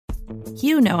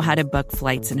You know how to book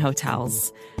flights and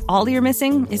hotels. All you're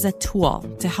missing is a tool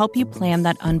to help you plan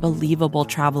that unbelievable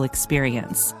travel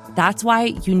experience. That's why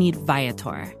you need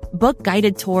Viator. Book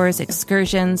guided tours,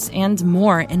 excursions, and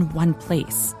more in one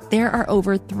place. There are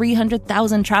over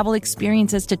 300,000 travel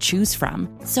experiences to choose from,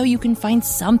 so you can find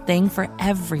something for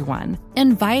everyone.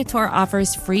 And Viator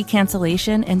offers free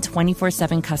cancellation and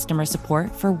 24/7 customer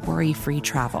support for worry-free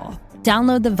travel.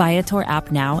 Download the Viator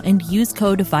app now and use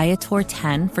code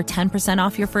Viator10 for 10%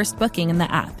 off your first booking in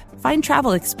the app. Find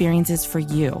travel experiences for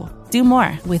you. Do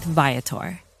more with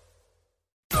Viator.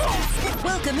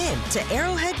 Welcome in to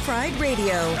Arrowhead Pride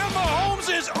Radio. And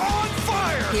Mahomes is on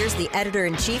fire! Here's the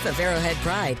editor-in-chief of Arrowhead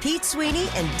Pride, Pete Sweeney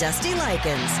and Dusty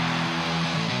Likens.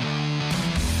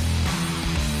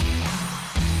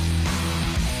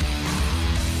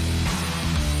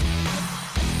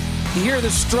 You hear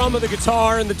the strum of the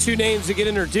guitar and the two names that get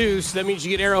introduced. That means you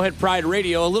get Arrowhead Pride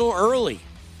Radio a little early,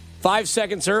 5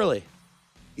 seconds early.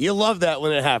 You love that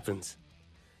when it happens.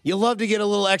 You love to get a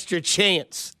little extra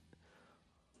chance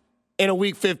in a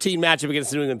Week 15 matchup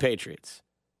against the New England Patriots.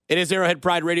 It is Arrowhead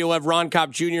Pride Radio. We'll have Ron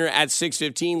Kopp Jr. at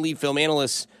 6:15, lead film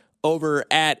analyst over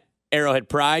at Arrowhead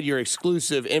Pride. Your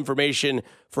exclusive information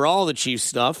for all the Chiefs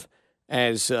stuff,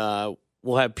 as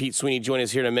we'll have Pete Sweeney join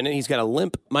us here in a minute. He's got a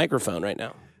limp microphone right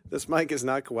now. This mic is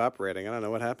not cooperating. I don't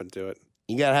know what happened to it.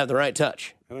 You got to have the right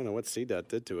touch. I don't know what CDOT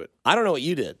did to it. I don't know what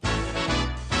you did.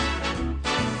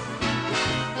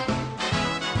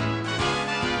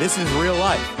 This is real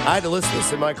life. I had to listen to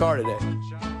this in my car today.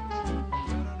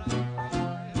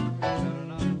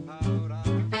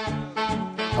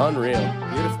 Unreal.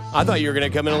 Beautiful. I thought you were going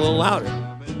to come in a little louder.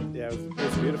 Yeah, it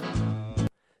was beautiful.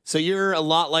 So you're a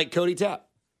lot like Cody Tapp.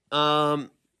 No,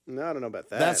 I don't know about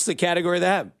that. That's the category they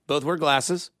have. Both wear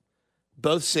glasses,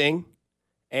 both sing,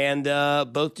 and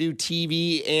both do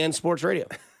TV and sports radio.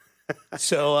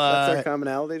 So that's our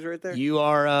commonalities right there. You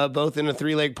are both in a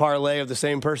three-leg parlay of the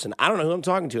same person. I don't know who I'm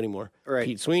talking to anymore. Right.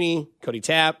 Pete Sweeney, Cody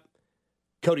Tapp,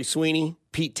 Cody Sweeney,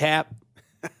 Pete Tapp.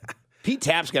 Pete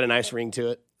Tapp's got a nice ring to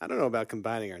it. I don't know about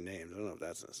combining our names. I don't know if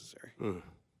that's necessary.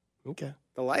 Okay.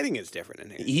 The lighting is different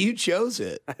in here. You chose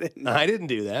it. I didn't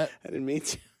do that. I didn't mean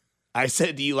to. I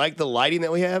said, do you like the lighting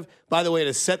that we have? By the way,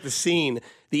 to set the scene,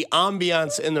 the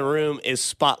ambiance in the room is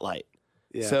spotlight.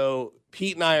 Yeah. So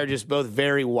Pete and I are just both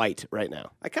very white right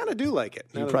now. I kind of do like it.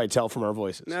 You can probably tell from our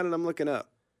voices. Now that I'm looking up.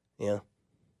 Yeah.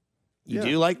 You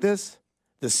do like this?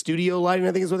 The studio lighting,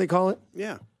 I think is what they call it?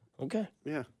 Yeah. Okay.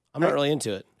 Yeah. I'm not really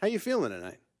into it. How you feeling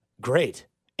tonight? Great.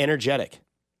 Energetic.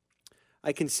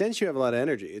 I can sense you have a lot of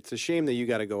energy. It's a shame that you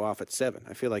got to go off at 7.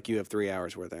 I feel like you have 3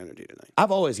 hours worth of energy tonight.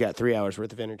 I've always got 3 hours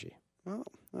worth of energy. Well,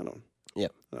 I don't. Yeah.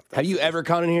 know if Have you that's- ever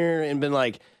come in here and been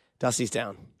like, Dusty's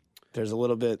down? There's a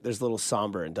little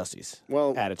somber in Dusty's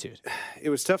attitude.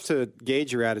 It was tough to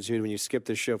gauge your attitude when you skipped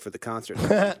this show for the concert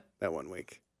that 1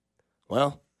 week.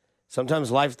 Well,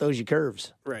 sometimes life throws you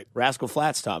curves. Right. Rascal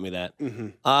Flatts taught me that. Mm-hmm.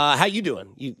 How you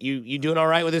doing? You doing all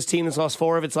right with this team that's lost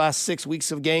 4 of its last 6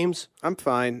 weeks of games? I'm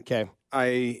fine. Okay.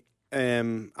 I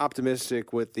am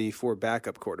optimistic with the 4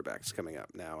 backup quarterbacks coming up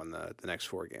now in the next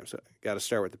 4 games. So got to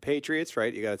start with the Patriots,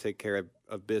 right? You got to take care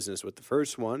of business with the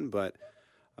first one, but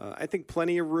I think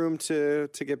plenty of room to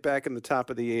get back in the top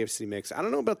of the AFC mix. I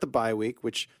don't know about the bye week,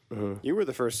 which you were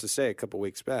the first to say a couple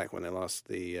weeks back when they lost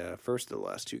the first of the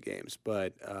last 2 games.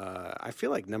 But I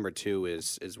feel like number 2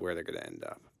 is where they're going to end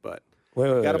up. But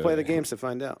got to play the games to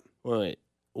find out. Wait,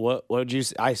 what did you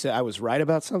say? I said I was right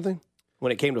about something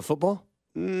when it came to football?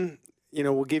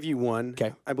 We'll give you one.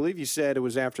 Okay. I believe you said it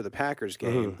was after the Packers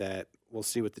game that we'll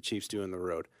see what the Chiefs do on the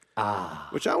road.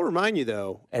 Which I'll remind you,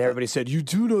 though. And everybody said, you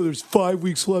do know there's 5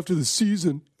 weeks left of the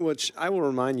season. Which I will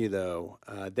remind you, though,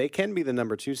 they can be the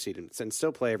number 2 seed and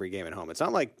still play every game at home. It's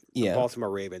not like the Baltimore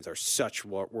Ravens are such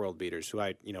world beaters who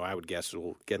I would guess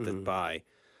will get the bye.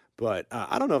 But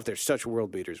I don't know if they're such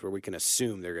world beaters where we can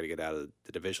assume they're going to get out of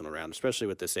the divisional round, especially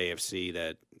with this AFC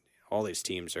that all these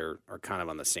teams are kind of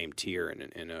on the same tier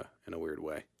in a weird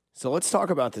way. So let's talk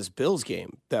about this Bills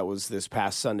game that was this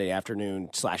past Sunday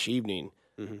afternoon/evening.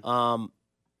 We'll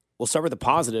start with the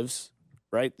positives,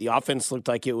 right? The offense looked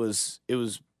like it was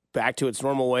back to its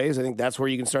normal ways. I think that's where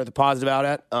you can start the positive out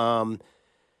at.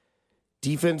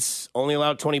 Defense only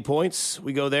allowed 20 points.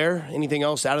 We go there. Anything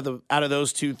else out of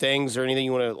those 2 things, or anything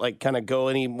you want to kind of go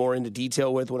any more into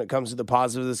detail with when it comes to the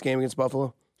positive of this game against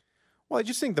Buffalo? Well, I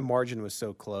just think the margin was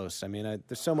so close. I mean,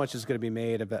 there's so much is going to be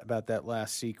made about that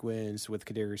last sequence with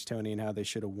Kadarius Toney and how they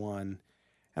should have won.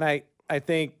 And I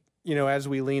think, as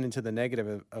we lean into the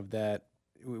negative of that,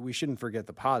 we shouldn't forget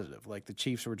the positive. Like, the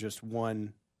Chiefs were just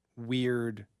one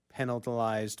weird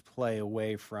penalized play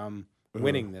away from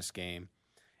winning this game.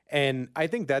 And I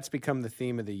think that's become the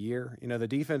theme of the year. You know, the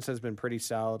defense has been pretty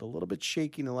solid, a little bit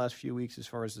shaky in the last few weeks as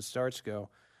far as the starts go.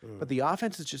 But the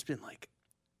offense has just been like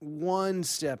one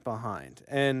step behind.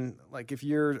 And like if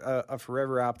you're a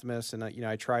forever optimist, and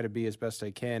I try to be as best I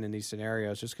can in these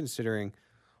scenarios, just considering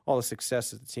all the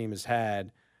success that the team has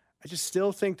had, I just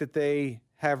still think that they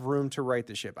have room to right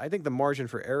the ship. I think the margin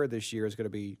for error this year is going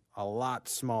to be a lot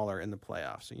smaller in the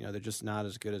playoffs. You know, they're just not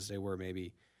as good as they were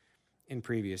maybe in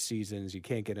previous seasons. You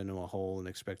can't get into a hole and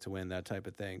expect to win, that type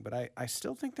of thing. But I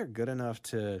still think they're good enough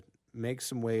to make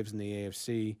some waves in the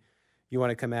AFC. You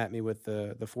want to come at me with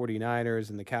the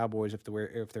 49ers and the Cowboys if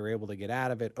they're able to get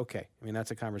out of it, okay. I mean,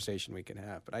 that's a conversation we can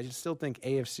have. But I just still think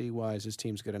AFC-wise, this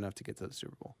team's good enough to get to the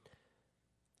Super Bowl.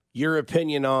 Your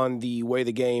opinion on the way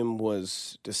the game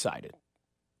was decided.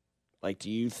 Like,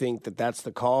 do you think that that's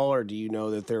the call, or do you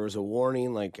know that there was a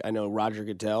warning? Like, I know Roger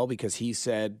Goodell, because he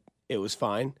said it was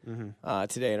fine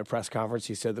today in a press conference.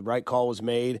 He said the right call was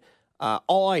made.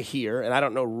 All I hear, and I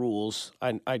don't know rules,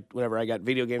 I whenever I got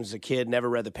video games as a kid, never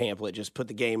read the pamphlet, just put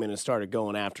the game in and started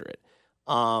going after it.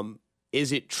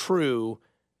 Is it true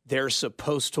they're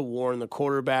supposed to warn the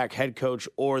quarterback, head coach,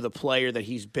 or the player that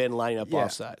he's been lining up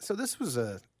offside? So this was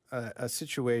a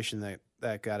situation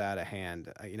that got out of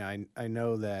hand. I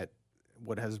know that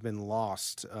what has been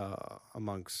lost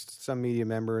amongst some media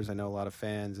members, I know a lot of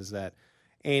fans, is that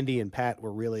Andy and Pat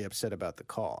were really upset about the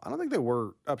call. I don't think they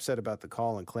were upset about the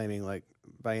call and claiming, like,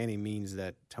 by any means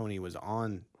that Tony was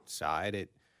onside.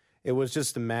 It was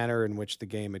just the manner in which the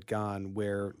game had gone,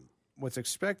 where what's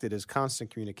expected is constant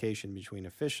communication between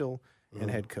official and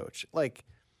head coach. Like,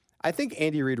 I think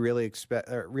Andy Reid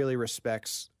really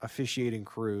respects officiating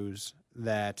crews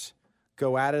that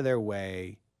go out of their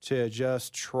way to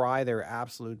just try their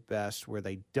absolute best where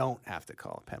they don't have to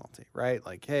call a penalty, right?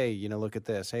 Like, hey, look at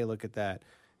this. Hey, look at that.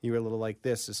 You were a little like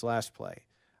this last play.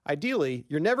 Ideally,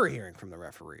 you're never hearing from the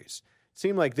referees. It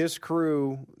seemed like this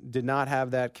crew did not have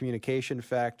that communication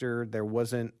factor. There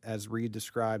wasn't, as Reid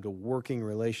described, a working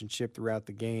relationship throughout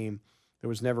the game. There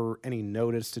was never any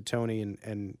notice to Tony,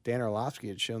 and Dan Orlovsky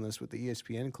had shown this with the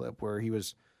ESPN clip where he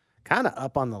was kind of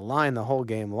up on the line the whole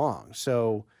game long.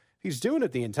 So he's doing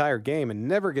it the entire game and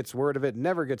never gets word of it,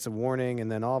 never gets a warning,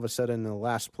 and then all of a sudden in the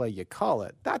last play you call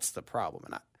it. That's the problem.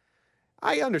 And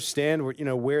I understand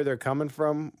where they're coming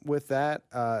from with that.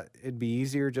 It'd be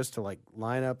easier just to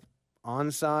line up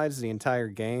onsides the entire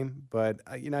game, but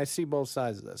I see both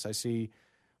sides of this. I see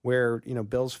where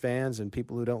Bills fans and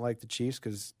people who don't like the Chiefs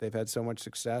because they've had so much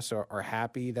success are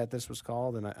happy that this was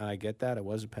called, and I get that. It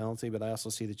was a penalty, but I also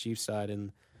see the Chiefs side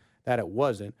in that it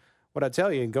wasn't. What I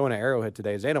tell you, and going to Arrowhead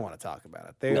today, is they don't want to talk about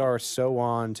it. They are so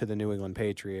on to the New England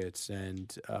Patriots,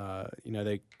 and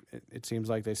it seems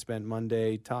like they spent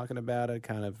Monday talking about it,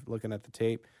 kind of looking at the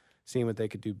tape, seeing what they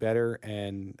could do better.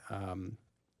 And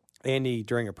Andy,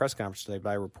 during a press conference today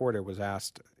by a reporter, was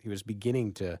asked. He was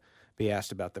beginning to be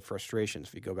asked about the frustrations.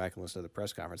 If you go back and listen to the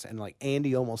press conference, and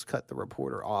Andy almost cut the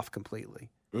reporter off completely,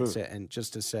 and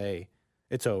just to say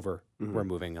it's over, we're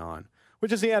moving on.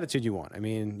 Which is the attitude you want. I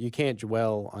mean, you can't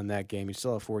dwell on that game. You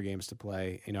still have 4 games to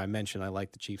play. I mentioned I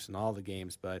like the Chiefs in all the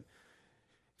games, but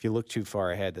if you look too far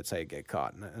ahead, that's how you get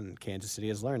caught. And Kansas City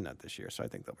has learned that this year, so I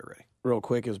think they'll be ready. Real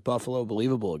quick, is Buffalo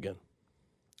believable again?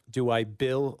 Do I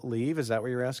leave? Is that what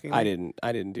you're asking me? I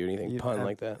didn't do anything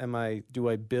like that. Do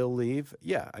I leave?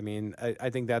 Yeah. I mean,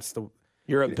 I think that's the...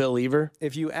 You're a believer?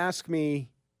 If you ask me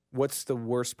what's the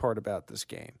worst part about this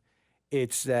game,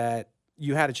 it's that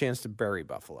you had a chance to bury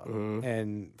Buffalo.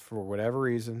 And for whatever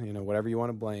reason, whatever you want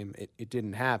to blame, it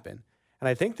didn't happen. And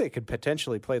I think they could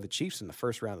potentially play the Chiefs in the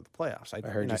first round of the playoffs. I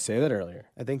heard you say that earlier.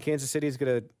 I think Kansas City is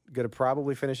going to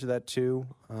probably finish at that 2.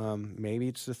 Maybe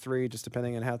it's the 3, just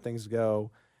depending on how things go.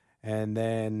 And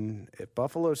then if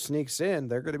Buffalo sneaks in,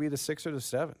 they're going to be the 6 or the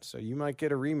 7. So you might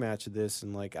get a rematch of this.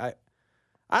 And I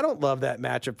don't love that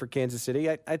matchup for Kansas City.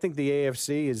 I think the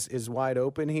AFC is wide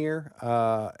open here.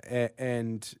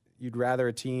 And you'd rather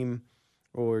a team,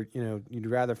 or you'd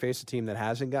rather face a team that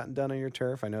hasn't gotten done on your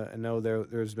turf. I know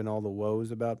there's been all the woes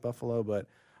about Buffalo, but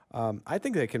I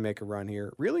think they can make a run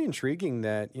here. Really intriguing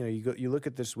that you look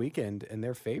at this weekend and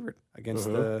they're favored against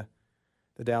the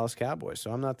Dallas Cowboys.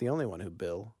 So I'm not the only one who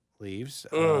leaves.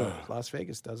 Las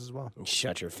Vegas does as well.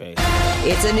 Shut your face.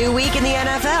 It's a new week in the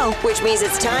NFL, which means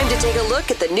it's time to take a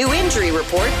look at the new injury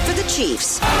report for the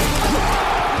Chiefs.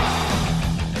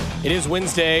 It is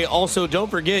Wednesday. Also,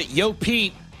 don't forget, Yo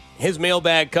Pete, his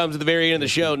mailbag comes at the very end of the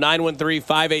show,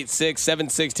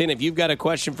 913-586-7610. If you've got a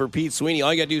question for Pete Sweeney,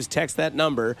 all you got to do is text that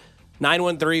number,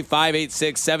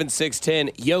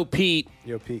 913-586-7610. Yo Pete.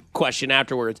 Question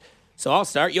afterwards. So I'll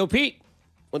start. Yo Pete,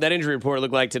 what'd that injury report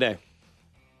look like today?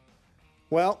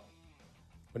 Well,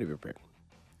 What do you pick?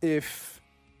 If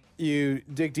you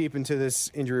dig deep into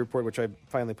this injury report, which I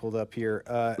finally pulled up here,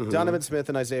 Donovan Smith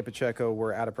and Isaiah Pacheco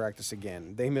were out of practice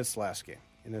again. They missed last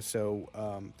game,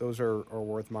 so those are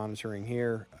worth monitoring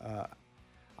here.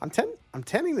 I'm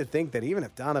tending to think that even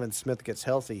if Donovan Smith gets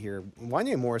healthy here,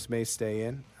 Wanya Morris may stay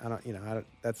in.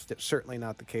 That's certainly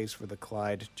not the case for the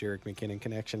Clyde Jerick McKinnon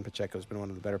connection. Pacheco's been one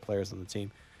of the better players on the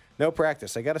team. No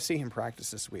practice. I got to see him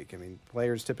practice this week. I mean,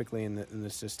 players typically in the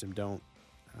system don't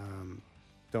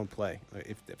play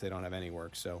if they don't have any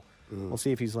work. So we'll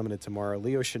see if he's limited tomorrow.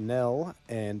 Leo Chanel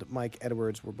and Mike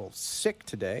Edwards were both sick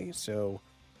today, so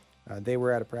they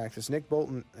were out of practice. Nick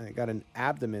Bolton got an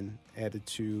abdomen added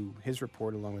to his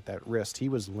report along with that wrist. He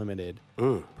was limited.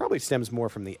 Probably stems more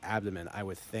from the abdomen, I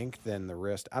would think, than the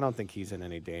wrist. I don't think he's in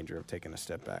any danger of taking a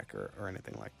step back or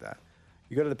anything like that.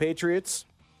 You go to the Patriots,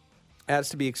 as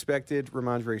to be expected,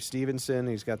 Ramondre Stevenson,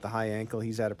 he's got the high ankle.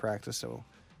 He's out of practice, so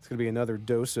it's going to be another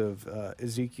dose of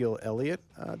Ezekiel Elliott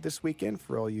this weekend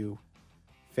for all you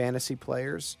fantasy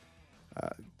players.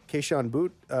 Keyshawn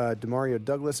Boot, Demario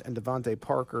Douglas, and Devontae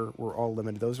Parker were all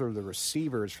limited. Those are the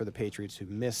receivers for the Patriots who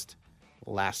missed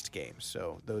last game,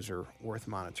 so those are worth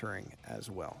monitoring as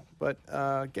well.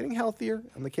 But getting healthier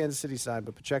on the Kansas City side,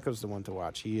 but Pacheco's the one to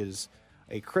watch. He is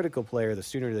a critical player. The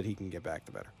sooner that he can get back,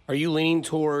 the better. Are you leaning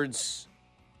towards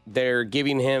they're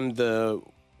giving him the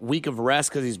week of rest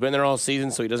because he's been there all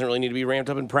season, so he doesn't really need to be ramped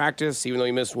up in practice, even though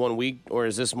he missed 1 week? Or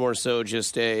is this more so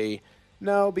just a...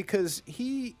 No, because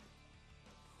he...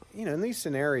 in these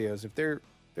scenarios, if they're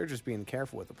just being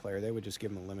careful with the player, they would just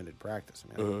give him a limited practice.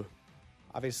 I mean,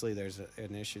 obviously there's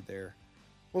an issue there.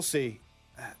 We'll see.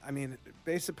 I mean,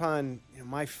 based upon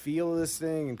my feel of this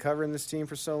thing and covering this team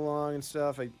for so long and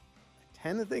stuff, I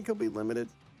tend to think he'll be limited.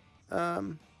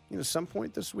 Some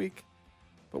point this week,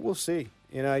 but we'll see.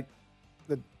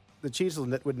 The Chiefs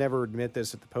would never admit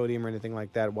this at the podium or anything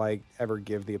like that. Why ever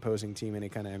give the opposing team any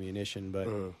kind of ammunition? But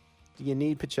do you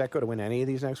need Pacheco to win any of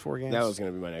these next 4 games? That was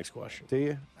going to be my next question. Do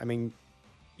you? I mean,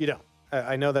 you don't.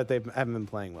 I know that they haven't been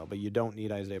playing well, but you don't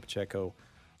need Isaiah Pacheco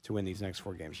to win these next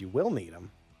 4 games. You will need him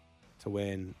to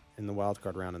win in the wild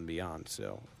card round and beyond.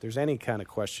 So if there's any kind of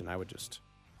question, I would just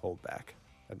hold back.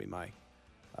 That'd be my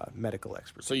medical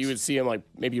expertise. So you would see him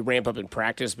maybe ramp up in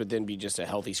practice, but then be just a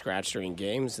healthy scratch during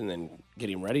games and then get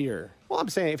him ready? Or Well, I'm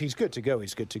saying if he's good to go,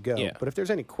 he's good to go. Yeah. But if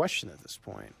there's any question at this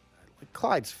point,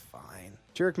 Clyde's fine.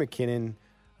 Jerick McKinnon,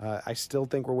 I still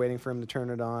think we're waiting for him to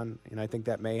turn it on, and I think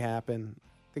that may happen.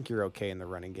 I think you're okay in the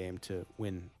running game to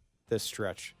win this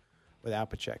stretch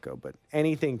without Pacheco, but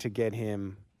anything to get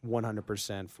him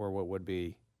 100% for what would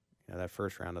be that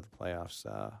first round of the playoffs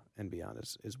and beyond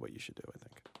is what you should do, I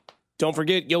think. Don't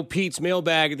forget Yo Pete's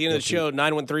mailbag at the end of the show,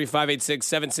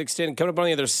 913-586-7610. Coming up on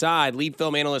the other side, lead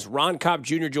film analyst Ron Kopp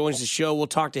Jr. joins the show. We'll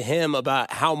talk to him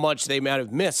about how much they might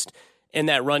have missed in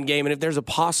that run game, and if there's a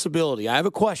possibility, I have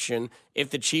a question, if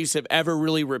the Chiefs have ever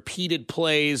really repeated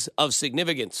plays of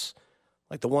significance,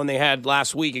 like the one they had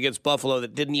last week against Buffalo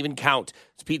that didn't even count.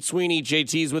 It's Pete Sweeney.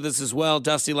 JT's with us as well.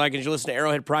 Dusty Likens. You listen to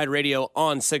Arrowhead Pride Radio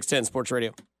on 610 Sports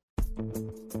Radio.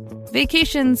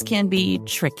 Vacations can be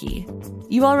tricky.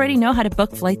 You already know how to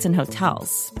book flights and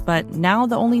hotels, but now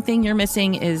the only thing you're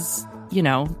missing is,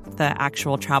 the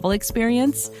actual travel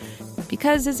experience.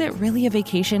 Because is it really a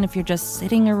vacation if you're just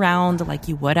sitting around like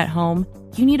you would at home?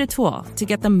 You need a tool to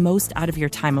get the most out of your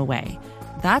time away.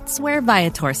 That's where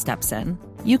Viator steps in.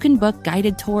 You can book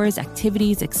guided tours,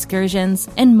 activities, excursions,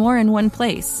 and more in one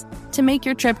place to make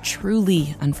your trip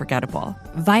truly unforgettable.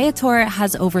 Viator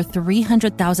has over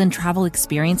 300,000 travel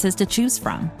experiences to choose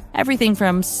from. Everything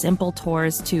from simple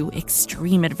tours to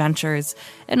extreme adventures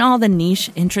and all the niche,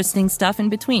 interesting stuff in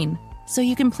between. So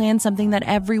you can plan something that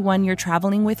everyone you're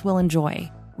traveling with will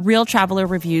enjoy. Real traveler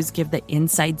reviews give the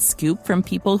inside scoop from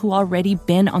people who already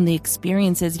been on the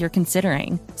experiences you're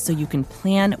considering, so you can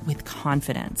plan with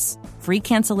confidence. Free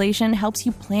cancellation helps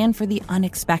you plan for the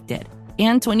unexpected.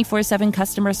 And 24/7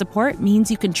 customer support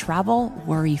means you can travel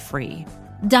worry-free.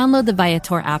 Download the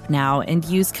Viator app now and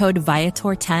use code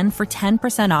Viator10 for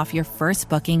 10% off your first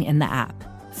booking in the app.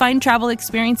 Find travel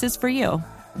experiences for you.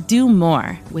 Do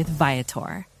more with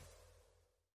Viator.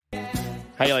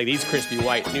 How you like these crispy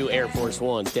white new Air Force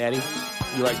Ones, Daddy?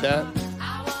 You like that?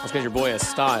 That's because your boy has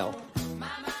style.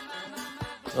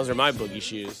 Those are my boogie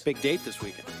shoes. Big date this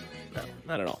weekend. No,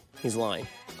 not at all. He's lying.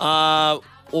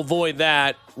 We'll avoid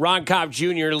that. Ron Kopp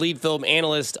Jr., lead film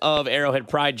analyst of Arrowhead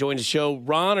Pride, joins the show.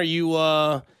 Ron, are you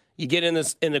you get in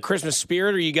the Christmas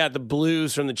spirit, or you got the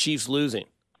blues from the Chiefs losing?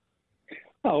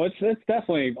 Oh, it's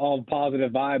definitely all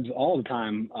positive vibes all the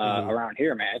time around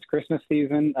here, man. It's Christmas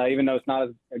season, even though it's not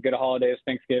as good a holiday as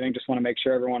Thanksgiving. Just want to make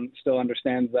sure everyone still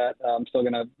understands that I'm still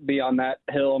going to be on that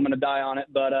hill. I'm going to die on it.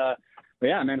 But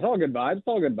yeah, man, it's all good vibes. It's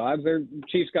all good vibes. Their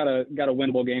Chiefs got a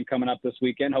winnable game coming up this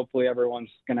weekend. Hopefully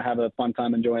everyone's going to have a fun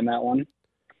time enjoying that one.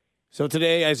 So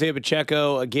today, Isaiah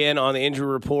Pacheco, again, on the injury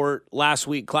report. Last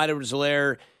week, Clyde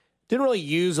Edwards-Helaire didn't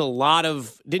get a lot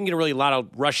of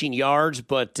rushing yards,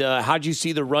 but how'd you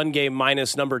see the run game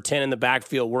minus number 10 in the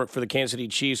backfield work for the Kansas City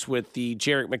Chiefs with the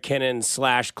Jerick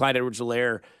McKinnon / Clyde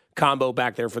Edwards-Helaire combo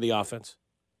back there for the offense?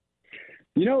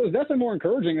 You know, it was definitely more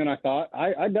encouraging than I thought.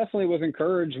 I definitely was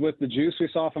encouraged with the juice we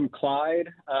saw from Clyde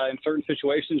in certain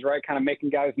situations, right, kind of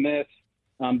making guys miss.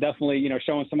 Definitely, you know,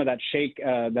 showing some of that shake,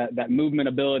 that movement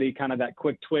ability, kind of that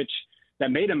quick twitch that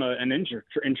made him an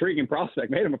intriguing prospect,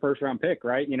 made him a first-round pick,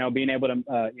 right? You know, being able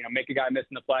to, make a guy miss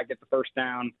in the flat, get the first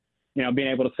down, you know, being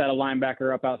able to set a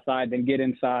linebacker up outside, then get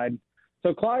inside.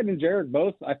 So Clyde and Jerick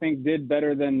both, I think, did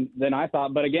better than I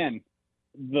thought. But again,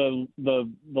 the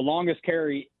longest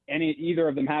carry either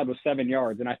of them had was 7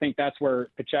 yards, and I think that's where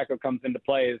Pacheco comes into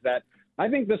play. Is that I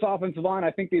think this offensive line, I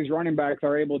think these running backs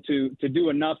are able to do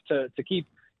enough to keep,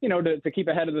 to keep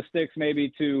ahead of the sticks,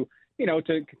 maybe to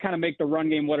kind of make the run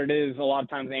game what it is. A lot of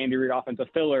times the Andy Reid offense a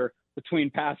filler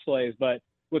between pass plays. But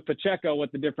with Pacheco,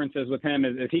 what the difference is with him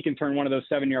is he can turn one of those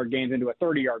 7-yard gains into a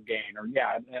 30-yard gain or,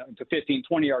 it's a 15,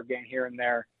 20-yard gain here and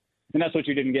there. And that's what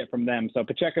you didn't get from them. So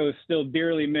Pacheco is still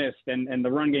dearly missed, and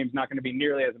the run game's not going to be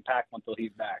nearly as impactful until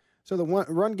he's back. So the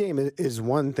run game is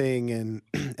one thing, and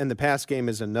the pass game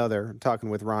is another. I'm talking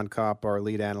with Ron Kopp, our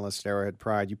lead analyst at Arrowhead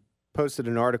Pride. You posted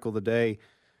an article today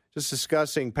just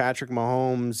discussing Patrick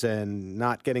Mahomes and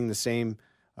not getting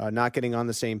on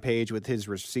the same page with his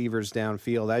receivers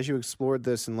downfield. As you explored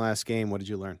this in last game, what did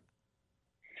you learn?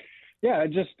 Yeah,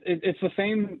 it's the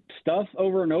same stuff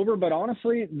over and over. But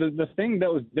honestly, the thing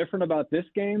that was different about this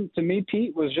game to me,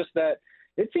 Pete, was just that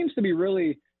it seems to be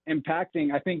really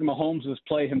impacting, I think, Mahomes'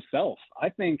 play himself. I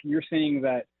think you're seeing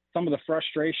that some of the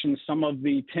frustration, some of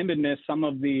the timidness, some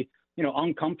of the,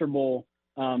 uncomfortableness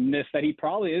that he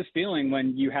probably is feeling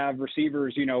when you have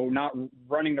receivers, not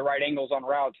running the right angles on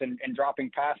routes and dropping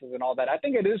passes and all that. I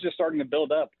think it is just starting to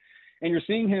build up, and you're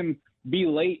seeing him be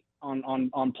late on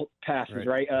passes,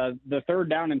 right? The 3rd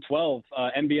down and 12,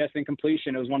 MVS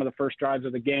incompletion. It was one of the first drives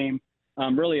of the game.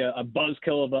 Really a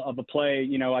buzzkill of a play.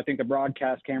 I think the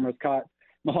broadcast cameras caught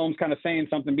Mahomes kind of saying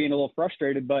something, being a little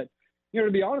frustrated. But,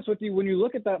 to be honest with you, when you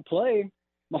look at that play,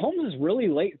 Mahomes is really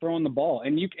late throwing the ball.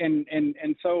 And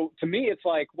so to me, it's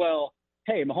like, well,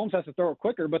 hey, Mahomes has to throw it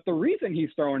quicker. But the reason he's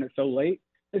throwing it so late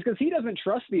is because he doesn't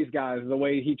trust these guys the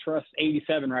way he trusts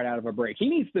 87 right out of a break. He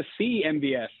needs to see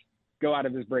MVS go out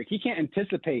of his break. He can't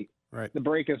anticipate the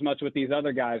break as much with these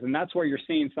other guys. And that's where you're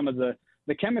seeing some of the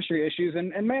chemistry issues.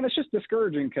 And man, it's just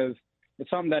discouraging because it's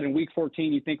something that in week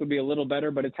 14 you think would be a little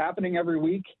better, but it's happening every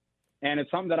week. And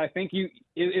it's something that I think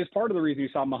is part of the reason you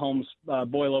saw Mahomes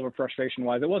boil over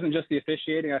frustration-wise. It wasn't just the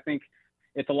officiating. I think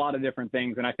it's a lot of different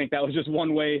things. And I think that was just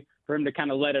one way for him to kind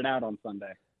of let it out on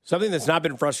Sunday. Something that's not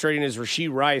been frustrating is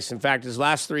Rashee Rice. In fact, his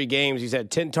last 3 games, he's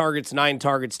had 10 targets, 9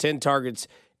 targets, 10 targets,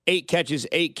 8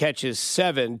 catches,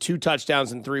 7, 2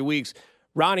 touchdowns in 3 weeks.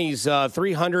 Ronnie's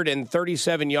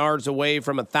 337 yards away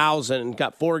from 1,000 and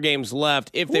got 4 games left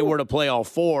if they were to play all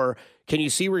 4. Can you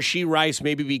see Rashee Rice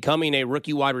maybe becoming a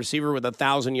rookie wide receiver with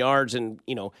 1,000 yards and,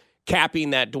 capping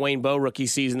that Dwayne Bowe rookie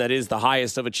season that is the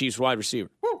highest of a Chiefs wide receiver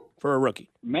for a rookie?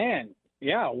 Man,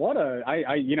 yeah,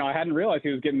 I hadn't realized he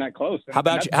was getting that close. How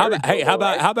about you?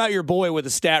 How about your boy with a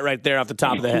stat right there off the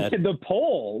top of the head? The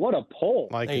poll, what a poll!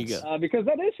 There you go. Because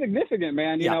that is significant,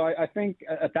 man. I think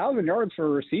 1,000 yards for a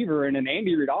receiver in an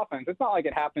Andy Reid offense. It's not like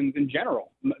it happens in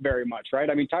general very much, right?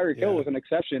 I mean, Tyreek Hill was an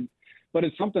exception, but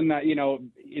it's something that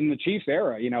in the Chiefs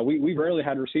era, we rarely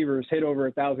had receivers hit over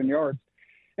 1,000 yards,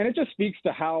 and it just speaks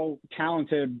to how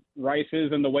talented Rice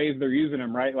is and the ways they're using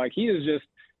him, right? Like he has just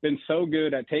been so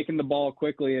good at taking the ball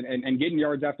quickly and getting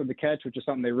yards after the catch, which is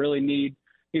something they really need.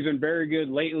 He's been very good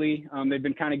lately. They've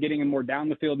been kind of getting him more down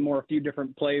the field, a few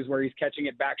different plays where he's catching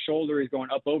it back shoulder. He's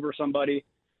going up over somebody.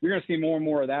 You're going to see more and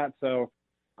more of that. So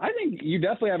I think you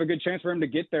definitely have a good chance for him to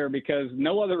get there because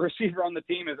no other receiver on the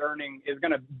team is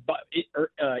going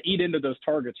to eat into those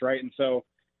targets, right? And so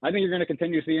I think you're going to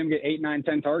continue to see him get 8, 9,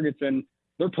 10 targets, and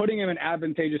they're putting him in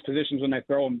advantageous positions when they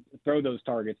throw those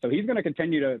targets. So he's going to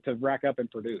continue to rack up and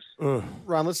produce.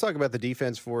 Ron, let's talk about the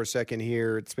defense for a second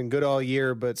here. It's been good all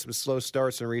year, but some slow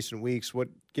starts in recent weeks. What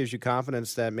gives you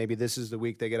confidence that maybe this is the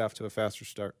week they get off to a faster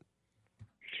start?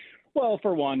 Well,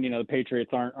 for one, the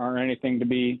Patriots aren't anything to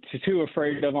be too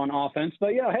afraid of on offense.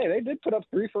 But, yeah, hey, they did put up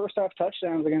 3 first-half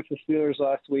touchdowns against the Steelers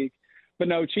last week. But,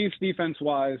 no, Chiefs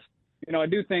defense-wise, I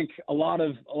do think a lot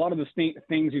of the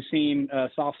things you've seen,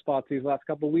 soft spots these last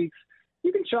couple of weeks,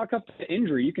 you can chalk up to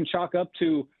injury. You can chalk up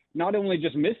to not only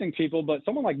just missing people, but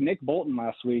someone like Nick Bolton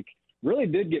last week really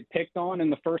did get picked on in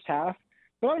the first half.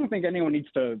 But I don't think anyone needs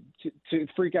to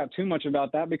freak out too much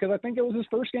about that, because I think it was his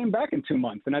first game back in 2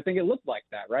 months, and I think it looked like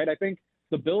that, right? I think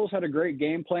the Bills had a great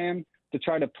game plan to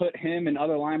try to put him and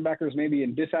other linebackers maybe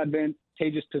in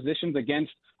disadvantageous positions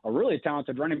against a really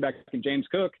talented running back in James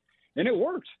Cook, and it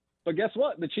worked. But guess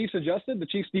what? The Chiefs adjusted. The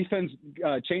Chiefs defense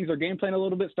changed their game plan a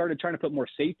little bit, started trying to put more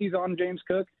safeties on James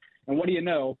Cook, and what do you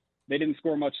know? They didn't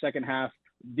score much second half.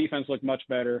 Defense looked much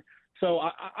better. So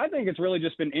I think it's really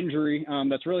just been injury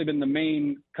that's really been the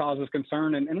main cause of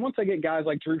concern. And once they get guys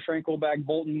like Drew Tranquill back,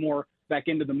 Bolton more back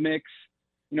into the mix,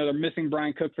 they're missing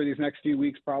Brian Cook for these next few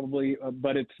weeks probably,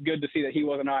 but it's good to see that he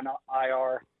wasn't on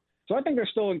IR. So I think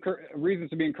there's still reasons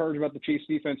to be encouraged about the Chiefs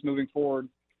defense moving forward.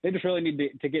 They just really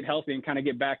need to get healthy and kind of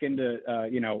get back into,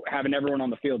 having everyone on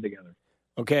the field together.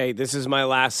 Okay, this is my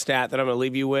last stat that I'm going to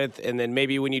leave you with, and then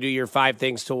maybe when you do your 5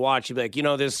 things to watch, you'll be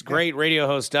like, this great radio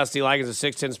host, Dusty Likens of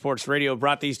 610 Sports Radio,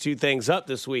 brought these 2 things up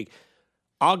this week.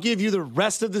 I'll give you the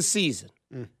rest of the season.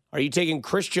 Are you taking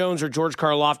Chris Jones or George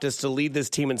Karlaftis to lead this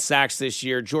team in sacks this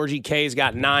year? Georgie K's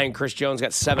got 9, Chris Jones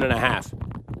got 7.5.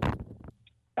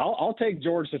 I'll take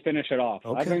George to finish it off.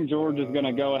 Okay. I think George is going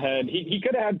to go ahead. He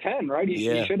could have had 10, right? He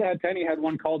should have had 10. He had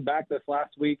one called back this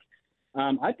last week.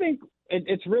 I think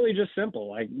it's really just simple.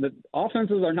 Like, the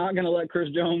offenses are not going to let Chris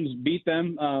Jones beat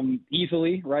them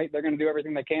easily, right? They're going to do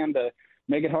everything they can to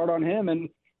make it hard on him. And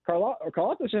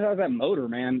Karlaftis just has that motor,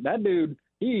 man. That dude,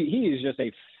 he is just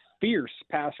a fierce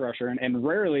pass rusher and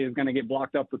rarely is going to get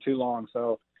blocked up for too long.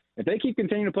 So if they keep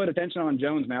continuing to put attention on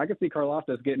Jones, man, I could see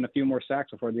Karlaftis getting a few more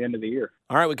sacks before the end of the year.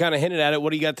 All right, we kind of hinted at it.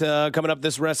 What do you got coming up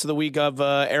this rest of the week of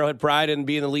Arrowhead Pride and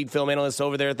being the lead film analyst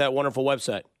over there at that wonderful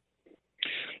website?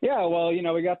 Yeah, well,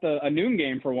 we got a noon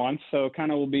game for once, so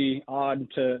kind of will be odd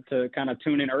to kind of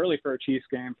tune in early for a Chiefs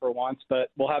game for once, but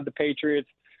we'll have the Patriots.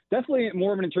 Definitely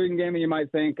more of an intriguing game than you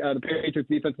might think. The Patriots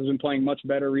defense has been playing much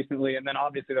better recently, and then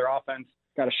obviously their offense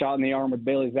got a shot in the arm with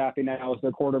Bailey Zappi now as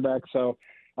their quarterback. So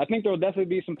I think there will definitely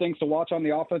be some things to watch on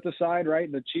the offensive side,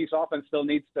 right? The Chiefs offense still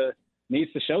needs to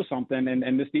show something,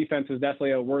 and this defense is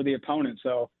definitely a worthy opponent.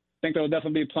 So I think there will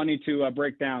definitely be plenty to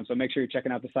break down, so make sure you're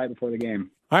checking out the site before the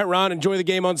game. All right, Ron, enjoy the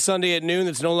game on Sunday at noon.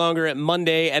 That's no longer at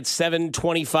Monday at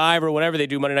 7:25 or whatever they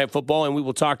do Monday Night Football, and we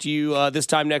will talk to you this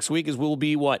time next week, as we'll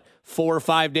be, 4 or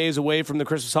 5 days away from the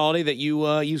Christmas holiday that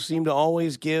you seem to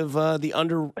always give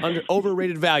the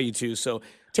overrated value to. So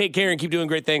take care and keep doing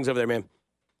great things over there, man.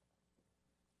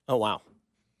 Oh, wow.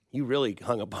 You really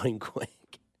hung up on him quick.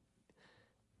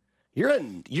 You're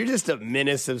just a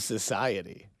menace of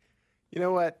society. You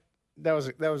know what? That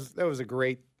was a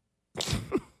great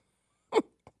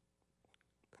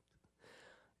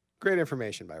great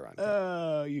information by Ron.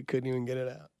 Oh, you couldn't even get it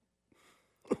out.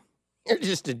 You're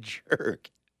just a jerk.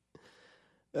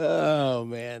 Oh,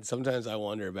 man. Sometimes I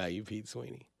wonder about you, Pete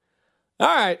Sweeney. All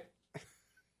right.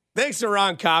 Thanks to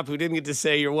Ron Kopp, who didn't get to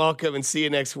say you're welcome and see you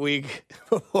next week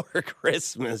before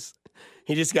Christmas.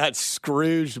 He just got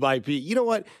Scrooged by Pete. You know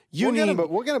what? We'll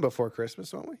get him before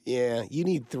Christmas, won't we? Yeah, you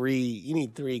need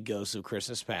three Ghosts of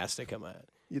Christmas Past to come out.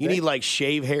 You need like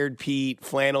shave-haired Pete,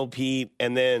 flannel Pete,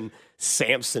 and then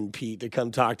Samson Pete to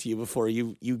come talk to you before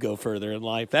you go further in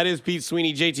life. That is Pete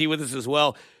Sweeney, JT with us as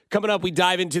well. Coming up, we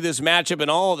dive into this matchup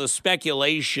and all the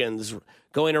speculations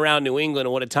going around New England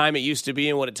and what a time it used to be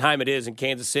and what a time it is in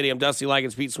Kansas City. I'm Dusty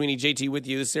Likens, Pete Sweeney, JT with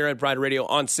you. This is Arrowhead Pride Radio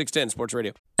on 610 Sports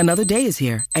Radio. Another day is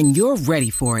here, and you're ready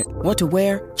for it. What to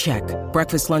wear? Check.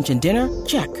 Breakfast, lunch, and dinner?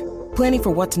 Check. Planning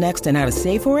for what's next and how to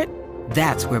save for it?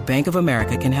 That's where Bank of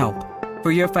America can help.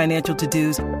 For your financial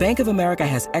to-dos, Bank of America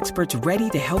has experts ready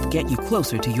to help get you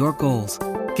closer to your goals.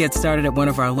 Get started at one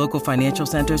of our local financial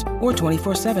centers or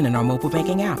 24/7 in our mobile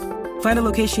banking app. Find a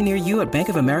location near you at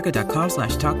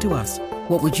bankofamerica.com/talktous.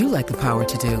 What would you like the power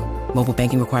to do? Mobile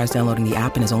banking requires downloading the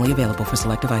app and is only available for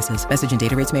select devices. Message and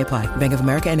data rates may apply. Bank of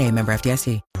America NA, member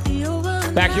FDIC.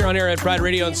 Back here on Arrowhead Pride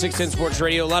Radio on 610 Sports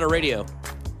Radio. A lot of radio.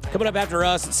 Coming up after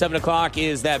us at 7 o'clock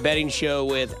is that betting show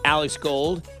with Alex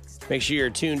Gold. Make sure you're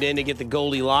tuned in to get the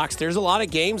Goldilocks. There's a lot of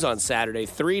games on Saturday,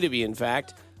 3 to be in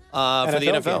fact, for the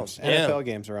NFL. Games. NFL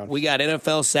games around. We got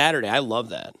NFL Saturday. I love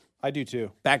that. I do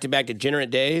too. Back-to-back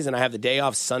degenerate days, and I have the day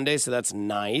off Sunday, so that's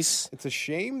nice. It's a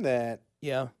shame that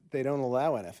they don't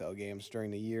allow NFL games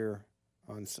during the year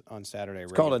on Saturday.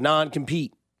 It's called a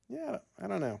non-compete. Yeah, I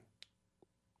don't know.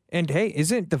 And hey,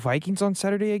 isn't the Vikings on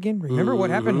Saturday again? Remember what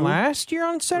happened last year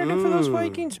on Saturday for those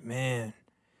Vikings? Man,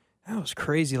 that was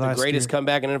crazy last year. The greatest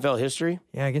comeback in NFL history?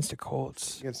 Yeah, against the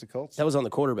Colts. Against the Colts? That was on the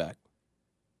quarterback.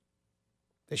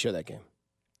 They showed that game.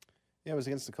 Yeah, it was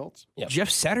against the Colts. Yep. Jeff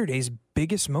Saturday's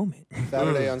biggest moment.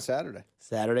 Saturday on Saturday.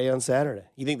 Saturday on Saturday.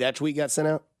 You think that tweet got sent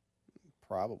out?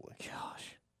 Probably.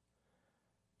 Gosh.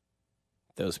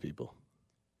 Those people.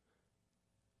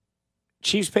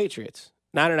 Chiefs Patriots,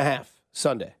 9.5,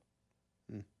 Sunday.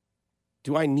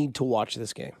 Do I need to watch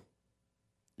this game?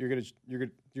 You're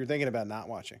thinking about not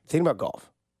watching. Thinking about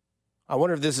golf. I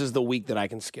wonder if this is the week that I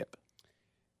can skip.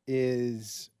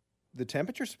 Is the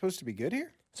temperature supposed to be good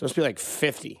here? It's supposed to be like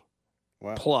 50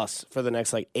 plus for the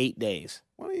next 8 days.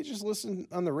 Why don't you just listen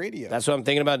on the radio? That's what I'm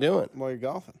thinking about doing. While you're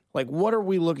golfing. What are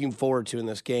we looking forward to in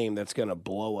this game that's going to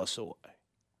blow us away?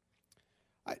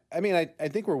 I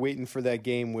think we're waiting for that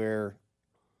game where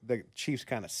the Chiefs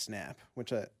kind of snap,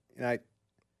 which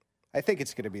I think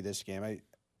it's going to be this game.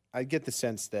 I get the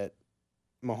sense that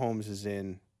Mahomes is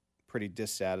in pretty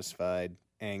dissatisfied,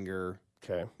 anger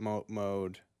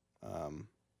mode,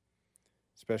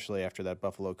 especially after that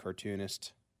Buffalo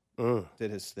cartoonist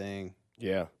did his thing.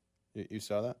 Yeah. You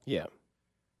saw that? Yeah.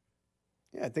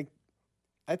 Yeah, I think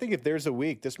if there's a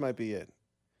week, this might be it.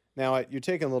 Now, you're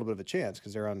taking a little bit of a chance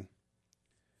because they're in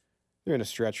a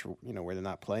stretch, where they're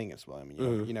not playing as well. I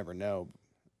mean, you never know.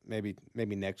 Maybe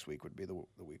next week would be the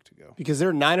week to go. Because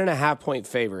they're 9.5-point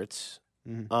favorites.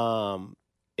 Mm-hmm.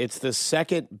 It's the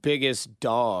second biggest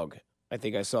dog I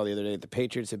think I saw the other day. The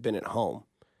Patriots have been at home.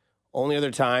 Only other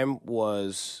time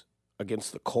was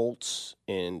against the Colts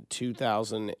in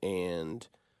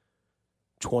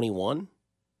 2021,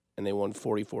 and they won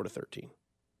 44-13.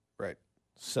 Right.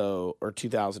 So, or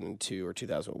 2002 or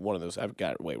 2001, one of those. I've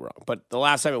got it way wrong. But the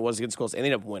last time it was against the Colts, they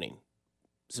ended up winning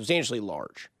substantially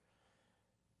large.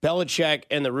 Belichick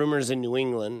and the rumors in New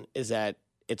England is that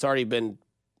it's already been,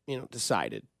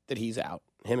 decided that he's out.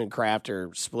 Him and Kraft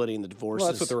are splitting the divorces.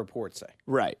 Well, that's what the reports say.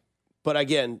 Right. But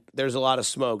again, there's a lot of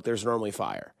smoke. There's normally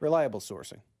fire. Reliable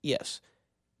sourcing. Yes.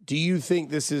 Do you think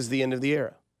this is the end of the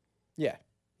era? Yeah.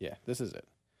 Yeah, this is it.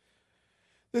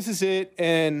 This is it.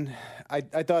 And I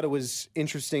thought it was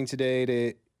interesting today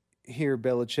to hear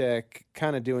Belichick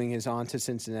kind of doing his on to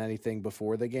Cincinnati thing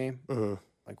before the game.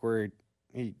 Like where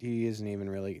he isn't even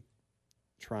really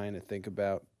trying to think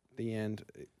about the end.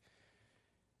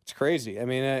 It's crazy. I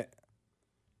mean,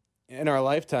 in our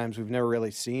lifetimes, we've never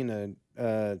really seen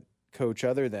a coach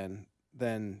other than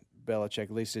Belichick,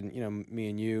 at least in, me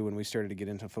and you, when we started to get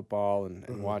into football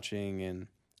and watching. And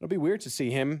it'll be weird to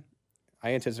see him.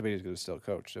 I anticipate he's going to still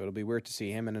coach, so it'll be weird to see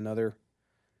him in another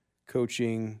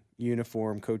coaching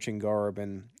uniform, coaching garb,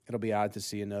 and it'll be odd to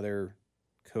see another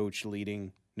coach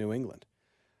leading New England.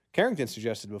 Carrington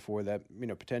suggested before that,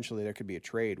 potentially there could be a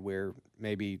trade where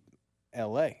maybe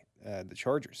L.A., the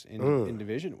Chargers in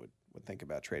division would think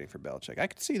about trading for Belichick. I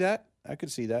could see that.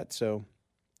 So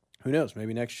who knows?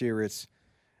 Maybe next year it's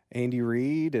Andy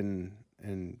Reid and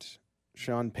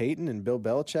Sean Payton and Bill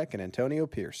Belichick and Antonio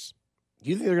Pierce. Do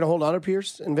you think they're going to hold on to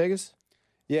Pierce in Vegas?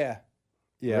 Yeah.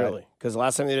 Really? Because the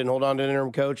last time they didn't hold on to an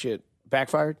interim coach, it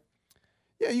backfired?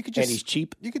 Yeah, you could just... And he's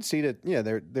cheap? You could see that,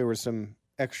 there was some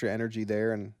extra energy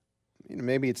there, and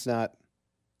maybe it's not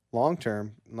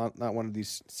long-term, not one of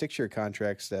these 6-year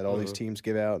contracts that all these teams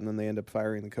give out, and then they end up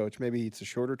firing the coach. Maybe it's a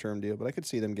shorter-term deal, but I could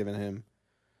see them giving him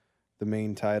the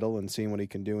main title and seeing what he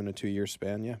can do in a 2-year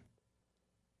span, yeah.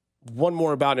 One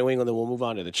more about New England, then we'll move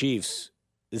on to the Chiefs.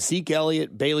 Zeke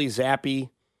Elliott, Bailey Zappi.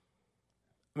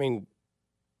 I mean,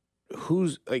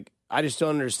 I just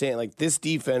don't understand. This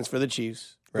defense for the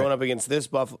Chiefs going up against this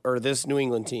this New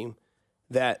England team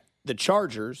that the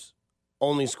Chargers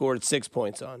only scored 6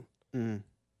 points on. Mm-hmm.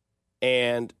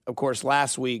 And, of course,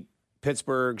 last week,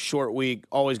 Pittsburgh, short week,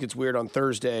 always gets weird on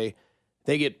Thursday.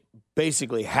 They get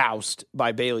basically housed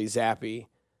by Bailey Zappi.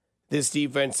 This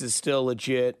defense is still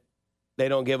legit. They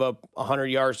don't give up 100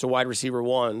 yards to wide receiver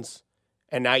ones.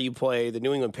 And now you play the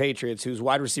New England Patriots, whose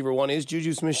wide receiver one is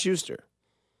Juju Smith-Schuster.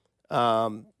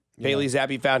 Bailey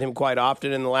Zappi found him quite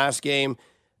often in the last game.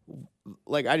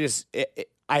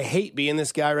 I hate being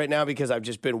this guy right now because I've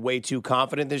just been way too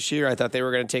confident this year. I thought they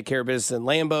were going to take care of business in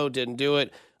Lambeau, didn't do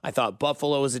it. I thought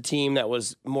Buffalo was a team that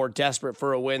was more desperate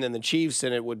for a win than the Chiefs,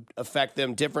 and it would affect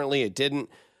them differently. It didn't.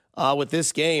 With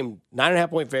this game,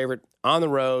 9.5-point favorite on the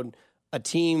road, a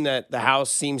team that the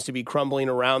house seems to be crumbling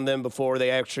around them before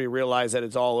they actually realize that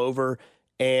it's all over,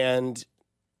 and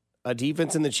a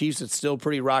defense in the Chiefs that's still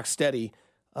pretty rock steady.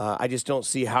 I just don't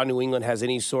see how New England has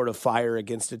any sort of fire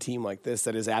against a team like this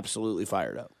that is absolutely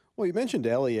fired up. Well, you mentioned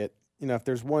Elliott. If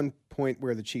there's one point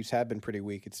where the Chiefs have been pretty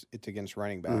weak, it's against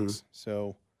running backs.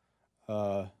 So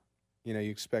You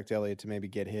expect Elliott to maybe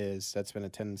get his. That's been a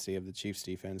tendency of the Chiefs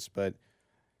defense. But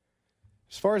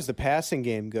as far as the passing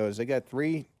game goes, they got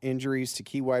 3 injuries to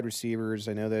key wide receivers.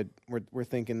 I know that we're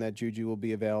thinking that Juju will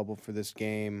be available for this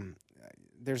game.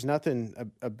 There's nothing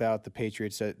about the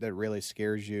Patriots that really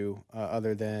scares you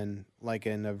other than like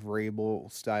in a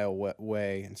Vrabel-style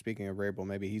way. And speaking of Vrabel,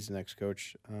 maybe he's the next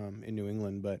coach in New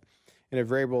England. But in a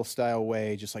Vrabel-style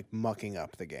way, just like mucking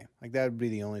up the game. Like that would be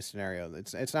the only scenario.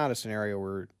 It's not a scenario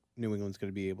where New England's going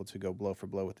to be able to go blow for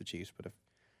blow with the Chiefs. But if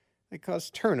they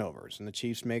cause turnovers and the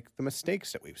Chiefs make the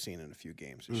mistakes that we've seen in a few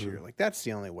games this year, like that's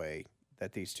the only way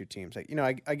that these two teams,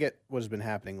 I get what has been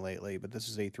happening lately, but this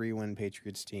is a 3-win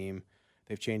Patriots team.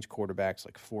 They've changed quarterbacks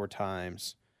like 4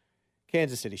 times.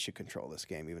 Kansas City should control this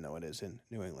game, even though it is in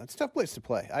New England. It's a tough place to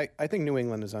play. I think New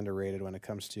England is underrated when it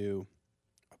comes to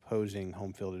opposing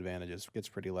home field advantages. It gets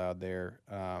pretty loud there.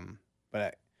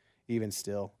 But even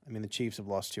still, the Chiefs have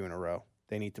lost 2 in a row.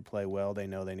 They need to play well. They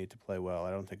know they need to play well.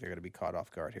 I don't think they're going to be caught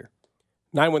off guard here.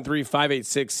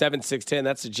 913-586-7610.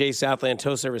 That's the J Southland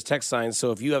Tow Service text line.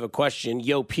 So if you have a question,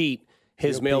 Yo Pete,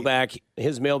 his mailbag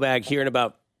here in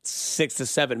about 6 to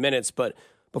 7 minutes. But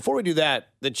before we do that,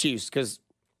 the Chiefs, because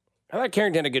I thought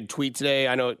Carrington had a good tweet today.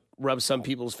 I know it rubs some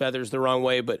people's feathers the wrong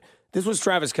way, but this was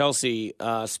Travis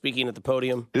Kelce speaking at the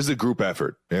podium. This is a group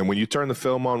effort. And when you turn the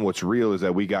film on, what's real is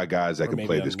that we got guys that can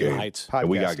play this game. And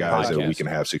we got guys that we can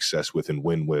have success with and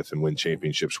win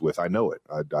championships with. I know it.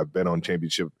 I've been on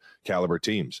championship caliber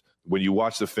teams. When you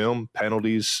watch the film,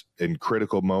 penalties in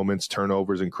critical moments,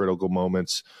 turnovers in critical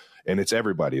moments, and it's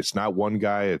everybody. It's not one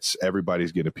guy. It's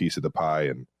everybody's getting a piece of the pie.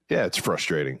 And yeah, it's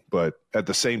frustrating. But at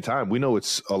the same time, we know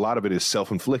a lot of it is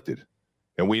self-inflicted.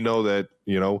 And we know that,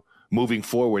 moving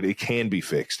forward, it can be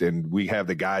fixed, and we have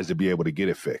the guys to be able to get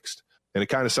it fixed. And it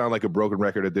kind of sounds like a broken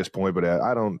record at this point, but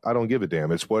I don't give a damn.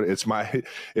 It's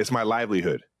my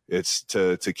livelihood. It's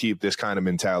to keep this kind of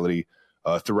mentality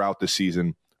throughout the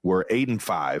season. We're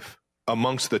 8-5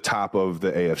 amongst the top of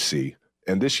the AFC,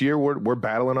 and this year we're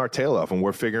battling our tail off, and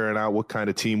we're figuring out what kind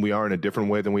of team we are in a different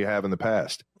way than we have in the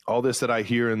past. All this that I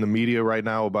hear in the media right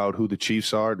now about who the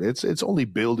Chiefs are, it's only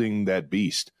building that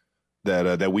beast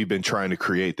that we've been trying to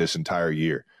create this entire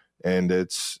year. And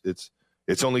it's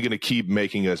only going to keep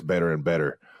making us better and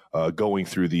better, going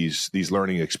through these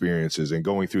learning experiences and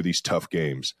going through these tough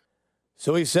games.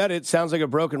 So he said it sounds like a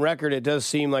broken record. It does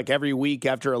seem like every week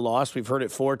after a loss, we've heard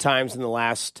it 4 times in the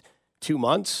last 2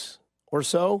 months or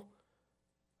so.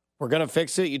 We're going to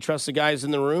fix it. You trust the guys in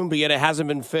the room, but yet it hasn't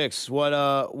been fixed.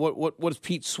 What's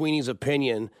Pete Sweeney's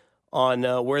opinion on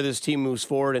where this team moves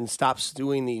forward and stops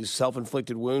doing these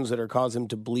self-inflicted wounds that are causing them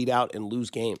to bleed out and lose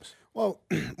games? Well,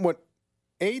 what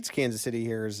aids Kansas City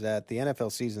here is that the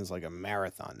NFL season is like a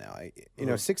marathon now.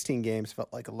 16 games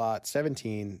felt like a lot.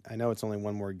 17, I know it's only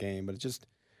one more game, but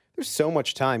there's so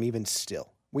much time even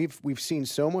still. We've seen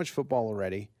so much football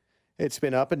already. It's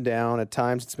been up and down. At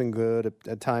times it's been good.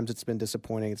 At times it's been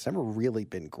disappointing. It's never really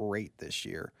been great this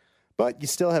year. But you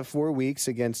still have 4 weeks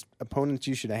against opponents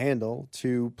you should handle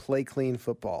to play clean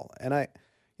football. And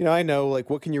I know,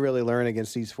 like, what can you really learn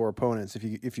against these 4 opponents?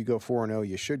 If you go 4-0,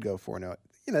 you should go 4-0.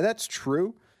 That's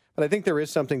true. But I think there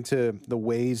is something to the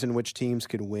ways in which teams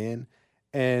could win.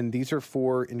 And these are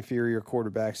 4 inferior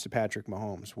quarterbacks to Patrick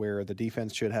Mahomes, where the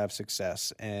defense should have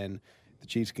success and the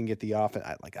Chiefs can get the offense.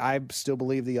 I still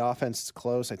believe the offense is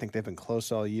close. I think they've been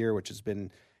close all year, which has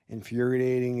been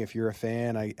infuriating if you're a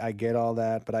fan. I get all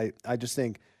that, but I just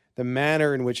think the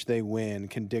manner in which they win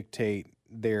can dictate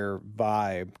their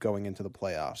vibe going into the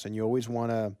playoffs. And you always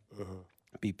want to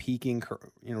be peaking,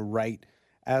 right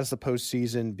as the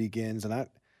postseason begins. And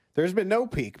there's been no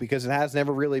peak because it has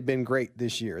never really been great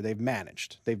this year. They've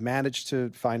managed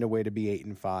to find a way to be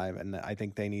 8-5, and I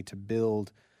think they need to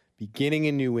build beginning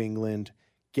in New England,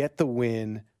 get the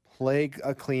win, play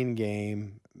a clean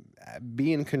game,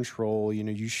 be in control.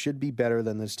 You should be better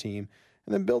than this team,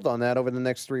 and then build on that over the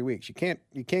next 3 weeks. You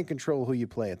can't control who you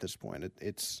play at this point.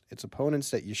 It's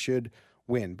opponents that you should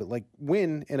win, but like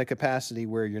win in a capacity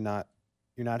where you're not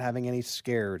having any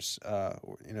scares.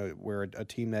 Where a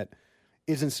team that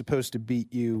isn't supposed to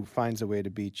beat you finds a way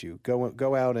to beat you.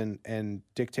 Go out and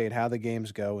dictate how the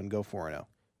games go and go 4-0.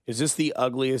 Is this the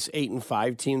ugliest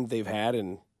 8-5 team that they've had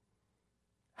in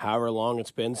however long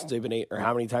it's been since they've been 8, or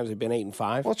how many times they've been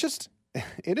 8-5? Well,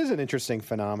 it is an interesting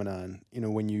phenomenon,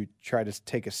 when you try to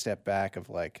take a step back of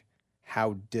like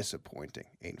how disappointing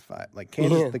 8-5. Like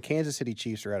the Kansas City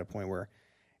Chiefs are at a point where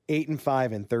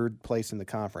 8-5 and 3rd place in the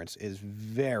conference is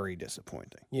very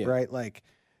disappointing, right? Like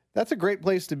that's a great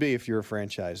place to be if you're a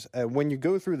franchise. When you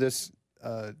go through this,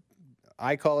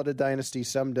 I call it a dynasty.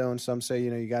 Some don't. Some say,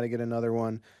 you got to get another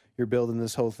one. you're building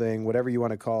this whole thing, whatever you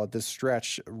want to call it, this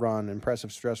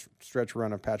impressive stretch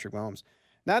run of Patrick Mahomes.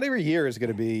 Not every year is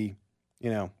going to be,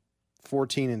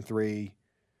 14-3,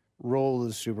 roll to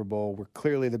the Super Bowl. We're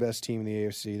clearly the best team in the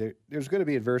AFC. There's going to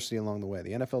be adversity along the way.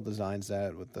 The NFL designs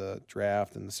that with the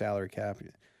draft and the salary cap.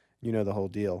 You know the whole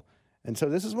deal. And so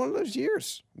this is one of those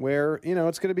years where,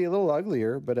 it's going to be a little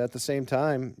uglier, but at the same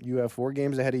time, you have 4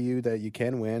 games ahead of you that you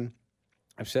can win.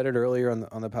 I've said it earlier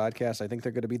on the podcast. I think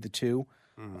they're going to be the 2.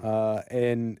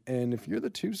 And if you're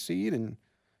the 2 seed and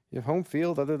you have home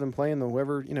field, other than playing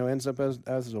whoever ends up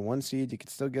as a 1 seed, you can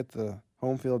still get the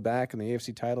home field back in the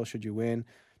AFC title should you win.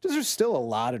 There's still a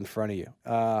lot in front of you.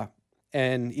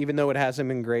 And even though it hasn't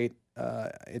been great,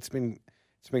 it's been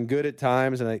good at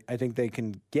times, and I think they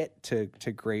can get to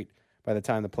great by the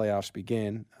time the playoffs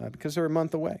begin because they're a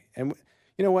month away. And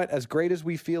you know what? As great as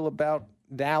we feel about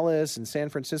Dallas and San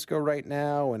Francisco right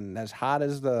now, and as hot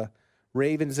as the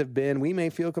Ravens have been, we may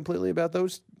feel completely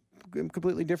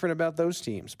different about those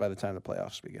teams by the time the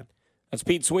playoffs begin. That's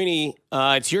Pete Sweeney.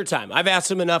 It's your time. I've asked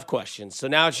him enough questions, so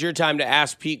now it's your time to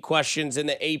ask Pete questions in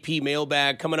the AP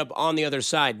mailbag coming up on the other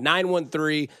side.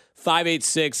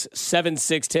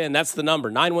 913-586-7610. That's the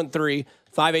number,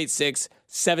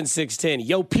 913-586-7610.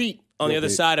 Yo, Pete, on the other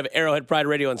side of Arrowhead Pride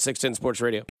Radio on 610 Sports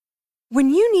Radio. When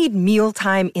you need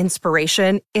mealtime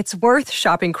inspiration, it's worth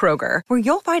shopping Kroger, where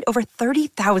you'll find over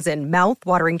 30,000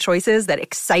 mouth-watering choices that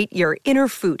excite your inner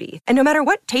foodie. And no matter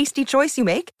what tasty choice you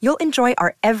make, you'll enjoy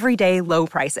our everyday low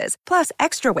prices, plus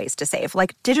extra ways to save,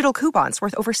 like digital coupons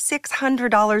worth over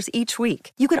 $600 each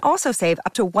week. You can also save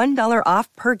up to $1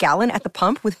 off per gallon at the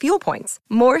pump with fuel points.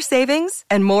 More savings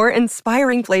and more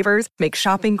inspiring flavors make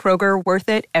shopping Kroger worth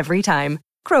it every time.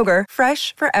 Kroger,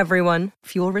 fresh for everyone.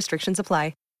 Fuel restrictions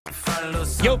apply.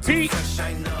 Yo, Pete,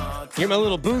 you're my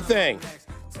little boo thing.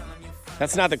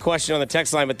 That's not the question on the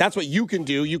text line, but that's what you can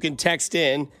do. You can text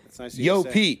in, nice yo,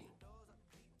 Pete.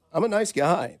 I'm a nice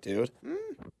guy, dude.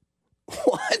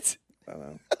 What? I don't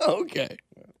know. Okay.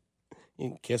 You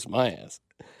can kiss my ass.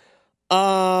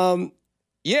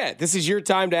 Yeah, this is your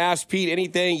time to ask Pete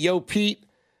anything. Yo, Pete,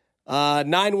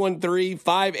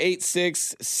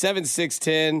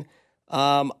 913-586-7610.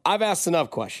 I've asked enough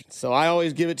questions, so I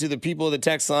always give it to the people of the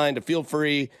text line to feel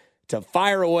free to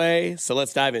fire away. So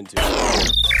let's dive into it.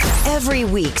 Every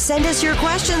week, send us your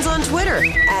questions on Twitter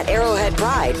at Arrowhead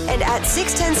Pride and at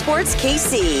 610 Sports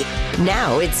KC.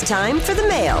 Now it's time for the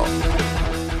mail.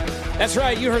 That's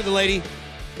right. You heard the lady.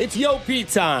 It's Yo Pete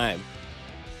time.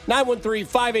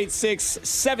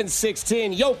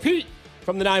 913-586-7610. Yo Pete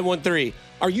from the 913.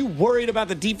 Are you worried about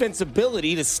the defense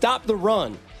ability to stop the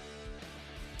run?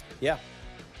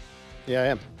 Yeah, I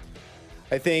am.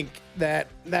 I think that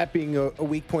being a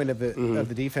weak point of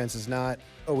the defense is not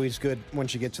always good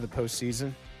once you get to the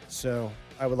postseason. So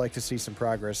I would like to see some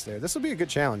progress there. This will be a good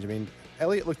challenge. I mean,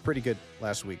 Elliott looked pretty good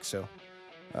last week, so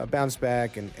bounce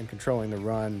back and controlling the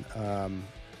run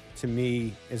to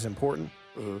me is important.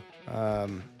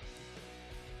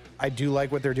 I do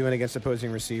like what they're doing against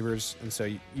opposing receivers, and so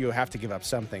you have to give up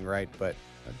something, right? But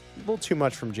a little too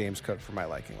much from James Cook for my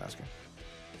liking last game.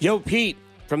 Yo, Pete,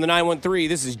 from the 913,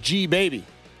 this is G Baby.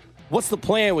 What's the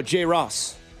plan with Jay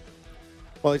Ross?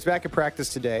 Well, he's back at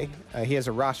practice today. He has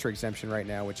a roster exemption right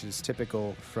now, which is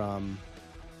typical from,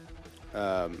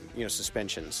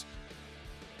 suspensions.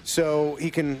 So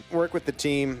he can work with the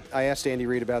team. I asked Andy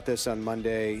Reid about this on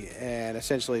Monday, and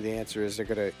essentially the answer is they're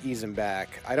going to ease him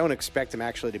back. I don't expect him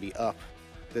actually to be up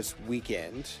this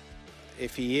weekend.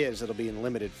 If he is, it'll be in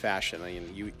limited fashion. I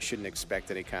mean, you shouldn't expect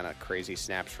any kind of crazy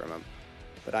snaps from him.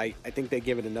 But I think they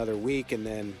give it another week and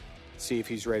then see if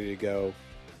he's ready to go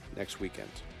next weekend.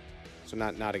 So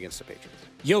not against the Patriots.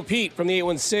 Yo, Pete, from the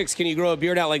 816, can you grow a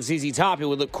beard out like ZZ Top? It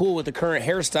would look cool with the current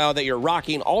hairstyle that you're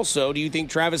rocking. Also, do you think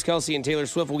Travis Kelce and Taylor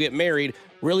Swift will get married?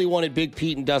 Really wanted Big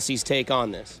Pete and Dusty's take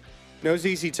on this. No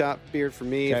ZZ Top beard for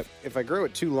me. Okay. If I grow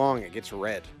it too long, it gets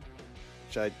red.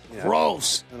 Which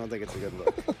Gross. I don't think it's a good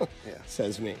look. Yeah,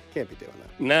 says me. Can't be doing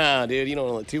that. Nah, dude, you don't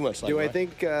want to look too much like that. Do I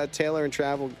think Taylor and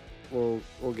Travis will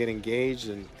get engaged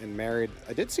and married?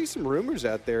 I did see some rumors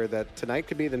out there that tonight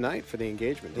could be the night for the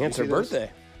engagement. Yeah, it's her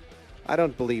birthday. I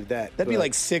don't believe that. That'd be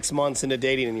like 6 months into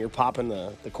dating and you're popping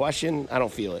the question. I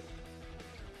don't feel it.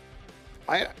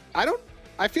 I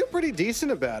feel pretty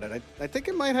decent about it. I think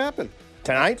it might happen.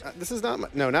 Tonight? This is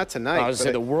not not tonight. I was going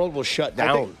to say the world will shut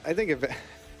down. I think if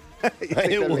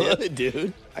it would,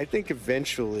 dude. I think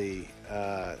eventually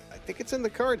I think it's in the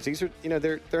cards. These are,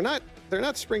 they're not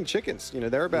spring chickens.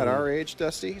 They're about our age,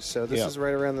 Dusty. So this is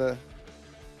right around the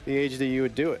age that you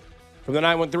would do it. From the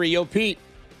 913, yo, Pete,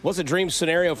 what's a dream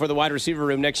scenario for the wide receiver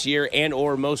room next year and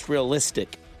or most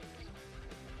realistic?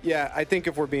 Yeah, I think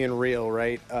if we're being real,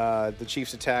 right, the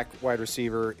Chiefs attack wide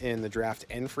receiver in the draft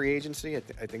and free agency. I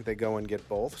think they go and get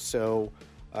both. So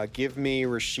give me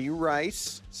Rashee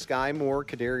Rice, Sky Moore,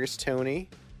 Kadarius Toney.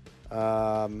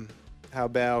 How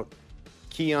about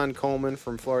Keon Coleman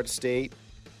from Florida State,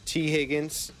 T.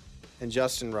 Higgins, and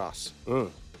Justin Ross?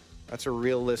 That's a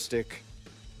realistic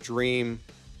dream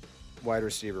wide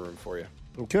receiver room for you.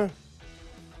 Okay.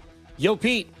 Yo,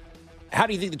 Pete. How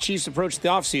do you think the Chiefs approach the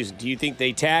offseason? Do you think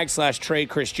they tag/trade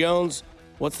Chris Jones?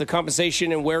 What's the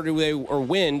compensation, and where do they, or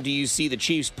when do you see the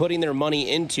Chiefs putting their money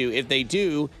into, if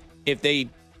they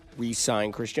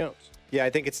re-sign Chris Jones? Yeah, I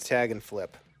think it's tag and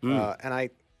flip. And I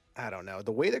don't know.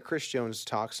 The way that Chris Jones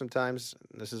talks sometimes,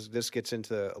 this gets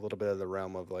into a little bit of the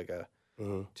realm of like a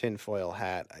tinfoil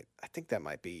hat. I think that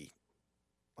might be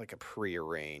like a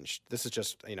prearranged. This is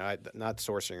just, not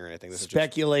sourcing or anything. This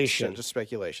speculation. is just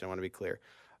speculation. I want to be clear.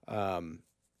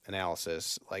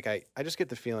 Analysis. Like I just get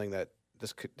the feeling that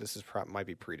might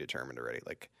be predetermined already.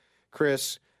 Like,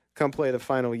 Chris, come play the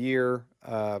final year.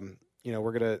 We're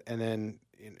gonna, and then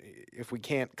if we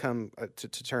can't come to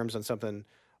terms on something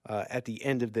at the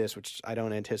end of this, which I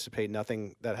don't anticipate,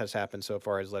 nothing that has happened so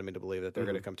far has led me to believe that they're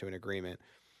going to come to an agreement.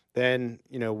 Then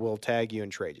we'll tag you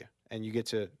and trade you, and you get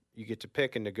to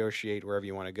pick and negotiate wherever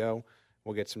you want to go.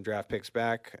 We'll get some draft picks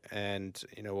back, and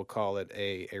we'll call it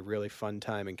a really fun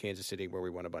time in Kansas City where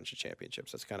we won a bunch of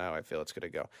championships. That's kind of how I feel it's going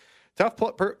to go. Tough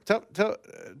player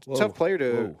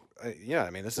to.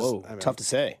 This is tough to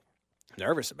say.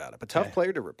 Nervous about it, but tough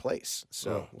player to replace.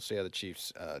 So we'll see how the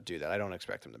Chiefs do that. I don't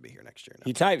expect him to be here next year. No.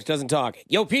 He types, doesn't talk.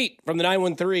 Yo, Pete from the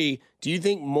 913. Do you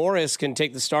think Morris can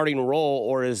take the starting role,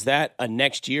 or is that a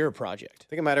next year project? I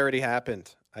think it might already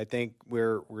happened. I think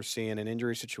we're seeing an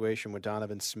injury situation with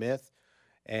Donovan Smith.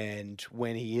 And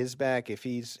when he is back, if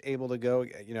he's able to go,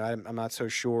 I'm not so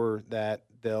sure that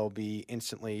they'll be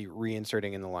instantly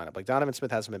reinserting in the lineup. Like, Donovan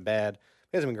Smith hasn't been bad.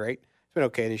 He hasn't been great. He's been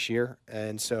okay this year.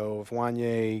 And so if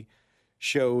Wanye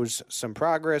shows some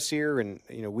progress here and,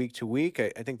 week to week,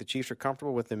 I think the Chiefs are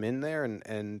comfortable with him in there.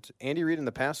 And Andy Reid in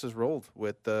the past has rolled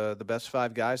with the best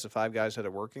five guys, the five guys that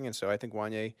are working. And so I think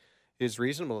Wanye is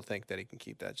reasonable to think that he can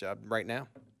keep that job right now.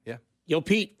 Yeah. Yo,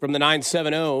 Pete from the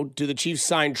 970, do the Chiefs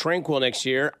sign Tranquil next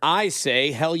year? I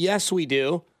say, hell yes, we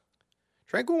do.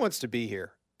 Tranquil wants to be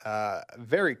here.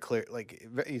 Very clear. Like,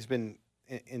 he's been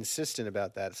insistent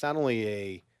about that. It's not only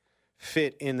a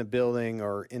fit in the building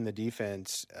or in the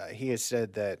defense. He has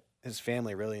said that his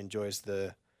family really enjoys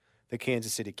the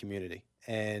Kansas City community.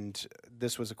 And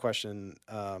this was a question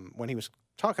when he was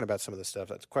talking about some of this stuff.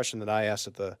 That's a question that I asked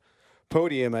at the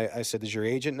podium. I said, does your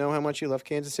agent know how much you love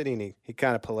Kansas City? And he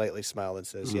kind of politely smiled and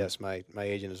says, yes, my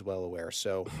agent is well aware.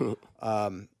 So,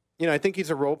 I think he's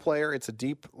a role player. It's a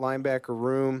deep linebacker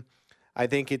room. I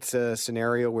think it's a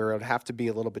scenario where it would have to be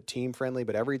a little bit team friendly,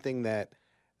 but everything that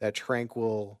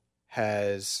Tranquil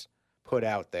has put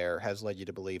out there has led you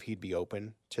to believe he'd be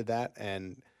open to that.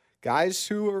 And guys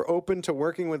who are open to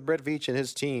working with Brett Veach and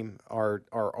his team are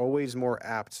always more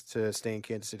apt to stay in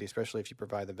Kansas City, especially if you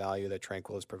provide the value that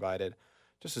Tranquil has provided,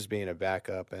 just as being a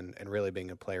backup and really being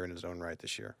a player in his own right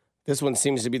this year. This one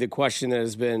seems to be the question that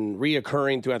has been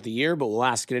reoccurring throughout the year, but we'll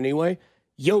ask it anyway.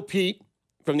 Yo, Pete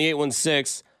from the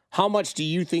 816, how much do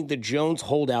you think the Jones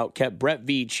holdout kept Brett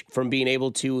Veach from being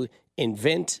able to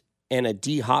invent and a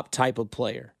D-Hop type of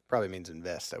player? Probably means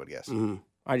invest, I would guess. Mm-hmm.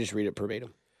 I just read it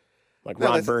verbatim. Like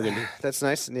Ron Burgundy. That's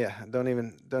nice. Yeah. Don't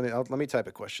even let me type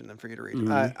a question then for you to read.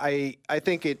 Mm-hmm. I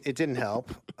think it didn't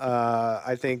help.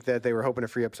 I think that they were hoping to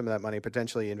free up some of that money,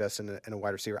 potentially invest in a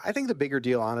wide receiver. I think the bigger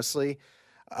deal, honestly,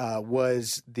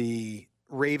 was the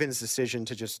Ravens' decision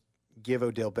to just give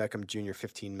Odell Beckham Jr.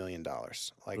 $15 million.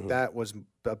 Like, that was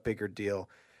a bigger deal.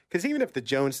 Because even if the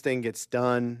Jones thing gets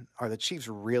done, are the Chiefs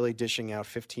really dishing out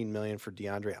 $15 million for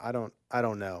DeAndre? I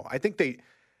don't know. I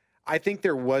think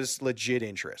there was legit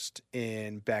interest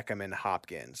in Beckham and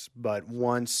Hopkins, but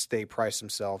once they priced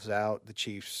themselves out, the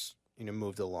Chiefs,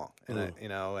 moved along, and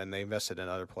and they invested in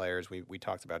other players. We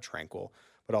talked about Tranquil,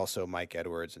 but also Mike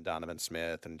Edwards and Donovan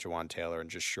Smith and Jawan Taylor, and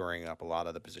just shoring up a lot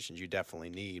of the positions you definitely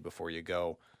need before you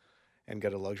go and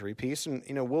get a luxury piece. And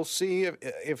we'll see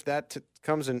if that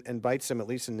comes and bites them, at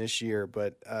least in this year.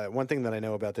 But one thing that I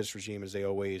know about this regime is they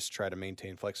always try to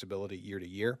maintain flexibility year to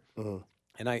year.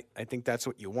 And I think that's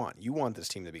what you want. You want this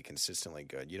team to be consistently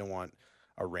good. You don't want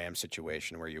a Rams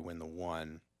situation where you win the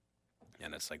one,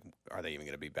 and it's like, are they even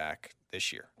going to be back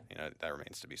this year? That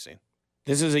remains to be seen.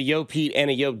 This is a Yo Pete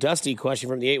and a Yo Dusty question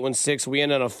from the 816. We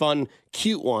end on a fun,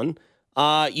 cute one.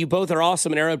 You both are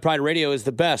awesome, and Arrowhead Pride Radio is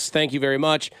the best. Thank you very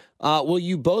much. Will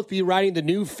you both be riding the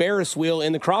new Ferris wheel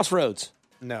in the Crossroads?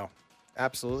 No,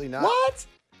 absolutely not. What?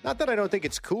 Not that I don't think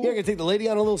it's cool. You're going to take the lady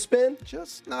on a little spin?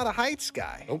 Just not a heights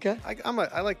guy. Okay.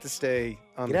 I like to stay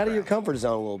on Get out of your comfort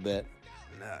zone a little bit.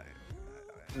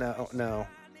 No.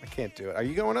 I can't do it. Are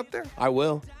you going up there? I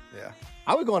will. Yeah.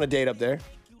 I would go on a date up there.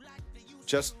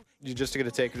 You're just going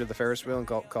to take her to the Ferris wheel and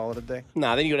call it a day?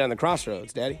 Nah, then you go down the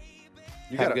crossroads, Daddy.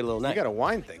 You got a good little night. You got a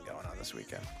wine thing going on this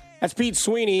weekend. That's Pete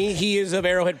Sweeney. He is of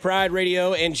Arrowhead Pride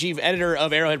Radio and chief editor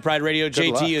of Arrowhead Pride Radio,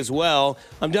 JT as well.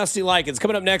 I'm Dusty Likens.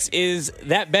 Coming up next is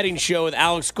That Betting Show with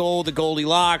Alex Gold, the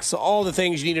Goldilocks, all the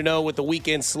things you need to know with the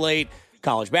weekend slate.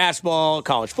 College basketball,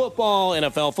 college football,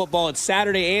 NFL football. It's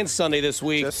Saturday and Sunday this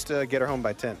week. Just get her home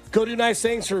by 10. Go do nice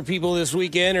things for people this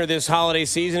weekend or this holiday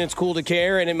season. It's cool to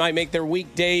care, and it might make their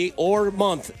weekday or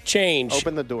month change.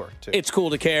 Open the door, too. It's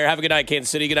cool to care. Have a good night, Kansas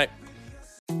City. Good night.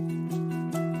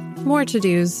 More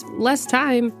to-dos, less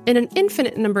time, and an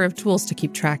infinite number of tools to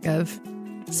keep track of.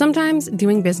 Sometimes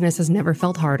doing business has never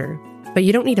felt harder, but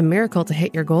you don't need a miracle to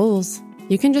hit your goals.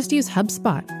 You can just use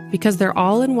HubSpot, because their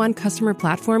all-in-one customer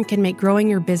platform can make growing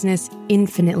your business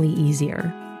infinitely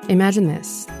easier. Imagine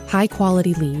this: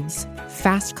 high-quality leads,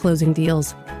 fast closing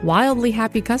deals, wildly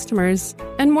happy customers,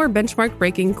 and more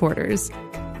benchmark-breaking quarters.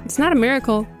 It's not a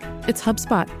miracle, it's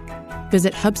HubSpot.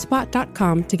 Visit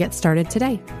HubSpot.com to get started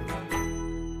today.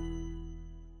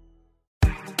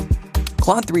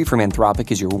 Claude 3 from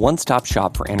Anthropic is your one-stop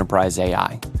shop for enterprise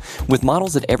AI. With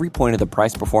models at every point of the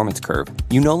price-performance curve,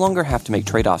 you no longer have to make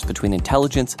trade-offs between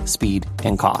intelligence, speed,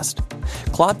 and cost.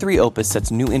 Claude 3 Opus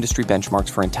sets new industry benchmarks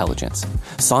for intelligence.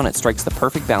 Sonnet strikes the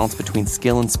perfect balance between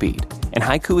skill and speed. And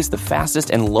Haiku is the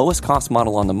fastest and lowest-cost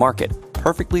model on the market,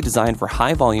 perfectly designed for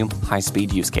high-volume,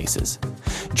 high-speed use cases.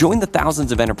 Join the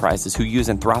thousands of enterprises who use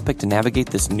Anthropic to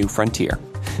navigate this new frontier.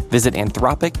 Visit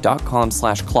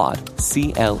anthropic.com/Claude,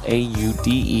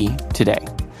 CLAUDE, today.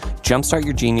 Jumpstart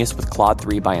your genius with Claude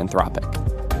 3 by Anthropic.